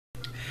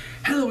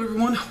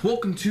everyone,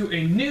 welcome to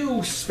a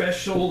new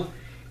special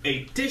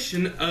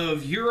edition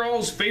of your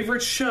all's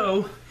favorite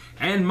show,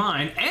 and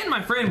mine, and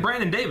my friend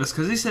Brandon Davis,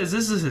 because he says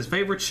this is his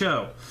favorite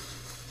show.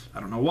 I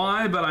don't know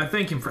why, but I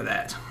thank him for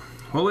that.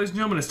 Well, ladies and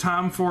gentlemen, it's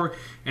time for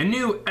a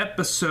new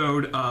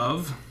episode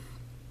of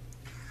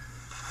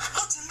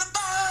What's in the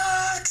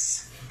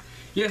Box?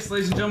 Yes,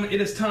 ladies and gentlemen, it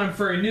is time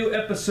for a new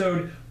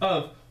episode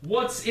of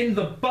What's in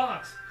the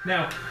Box.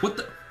 Now,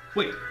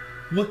 wait,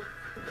 what?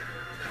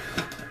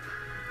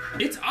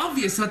 It's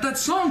obvious that that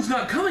song's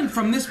not coming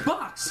from this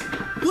box.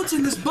 What's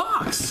in this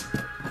box?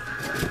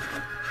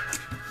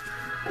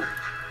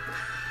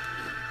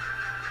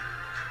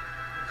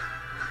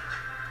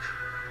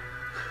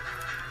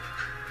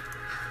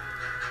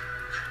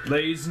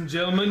 Ladies and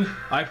gentlemen,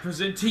 I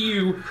present to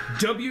you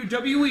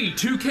WWE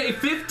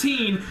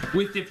 2K15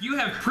 with, if you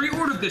have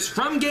pre-ordered this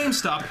from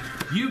GameStop,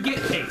 you get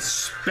a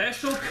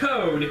special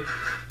code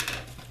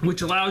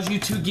which allows you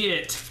to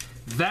get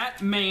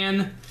that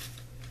man,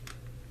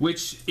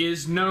 which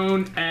is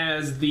known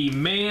as the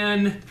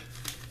man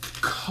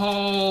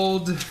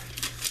called...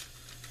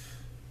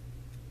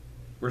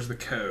 Where's the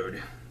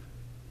code?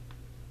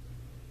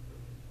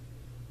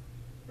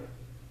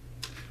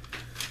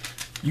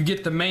 You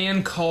get the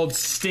man called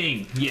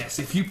Sting. Yes,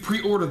 if you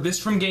pre-order this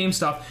from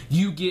GameStop,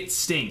 you get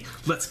Sting.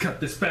 Let's cut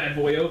this bad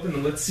boy open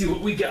and let's see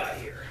what we got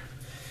here.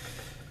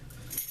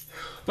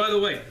 By the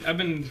way, I've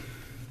been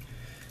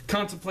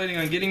contemplating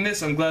on getting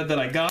this. I'm glad that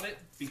I got it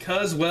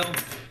because, well,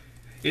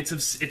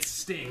 it's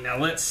Sting. Now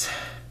let's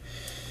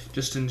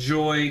just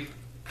enjoy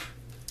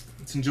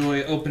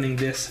opening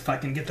this if I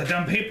can get the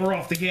dumb paper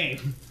off the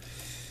game.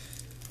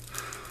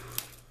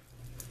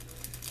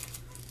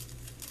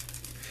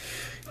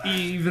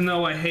 Even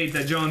though I hate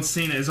that John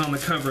Cena is on the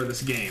cover of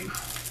this game.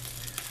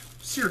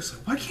 Seriously,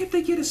 why can't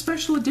they get a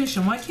special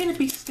edition? Why can't it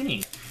be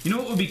Sting? You know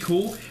what would be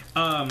cool?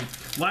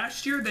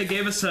 Last year they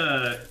gave us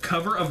a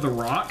cover of The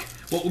Rock.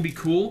 What would be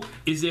cool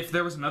is if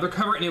there was another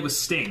cover and it was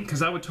Sting,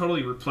 because I would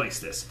totally replace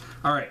this.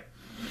 Alright.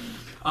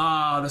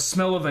 The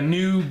smell of a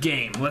new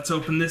game. Let's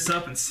open this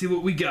up and see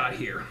what we got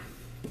here.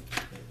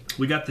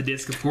 We got the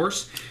disc, of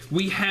course.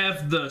 We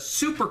have the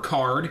Super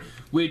Card,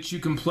 which you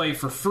can play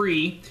for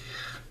free.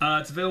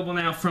 It's available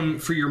now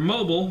for your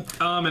mobile,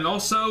 and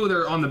also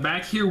they're on the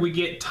back here. We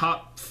get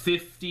top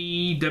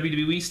 50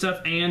 WWE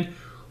stuff, and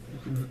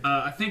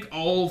I think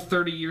all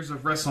 30 years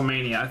of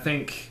WrestleMania. I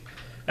think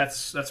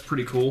that's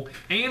pretty cool.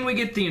 And we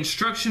get the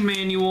instruction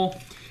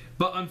manual,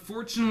 but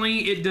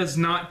unfortunately, it does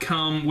not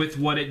come with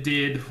what it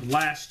did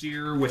last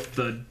year with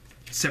the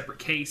separate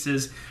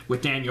cases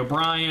with Daniel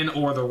Bryan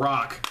or The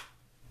Rock.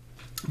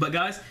 But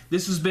guys,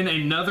 this has been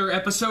another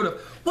episode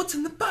of What's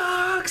in the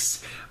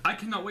Box? I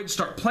cannot wait to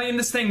start playing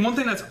this thing. One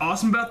thing that's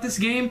awesome about this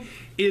game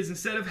is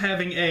instead of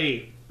having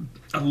a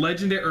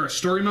legendary or a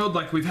story mode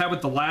like we've had with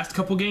the last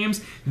couple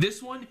games,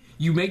 this one,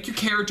 you make your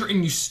character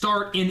and you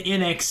start in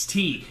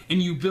NXT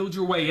and you build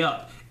your way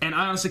up. And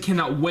I honestly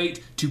cannot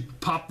wait to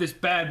pop this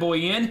bad boy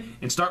in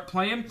and start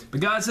playing. But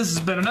guys, this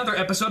has been another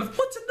episode of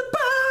What's in the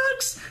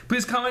Box?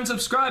 Please comment,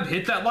 subscribe,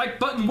 hit that like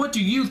button. What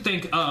do you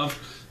think of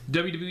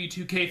WWE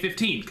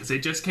 2K15, because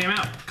it just came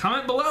out?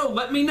 Comment below,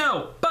 let me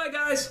know. Bye,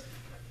 guys!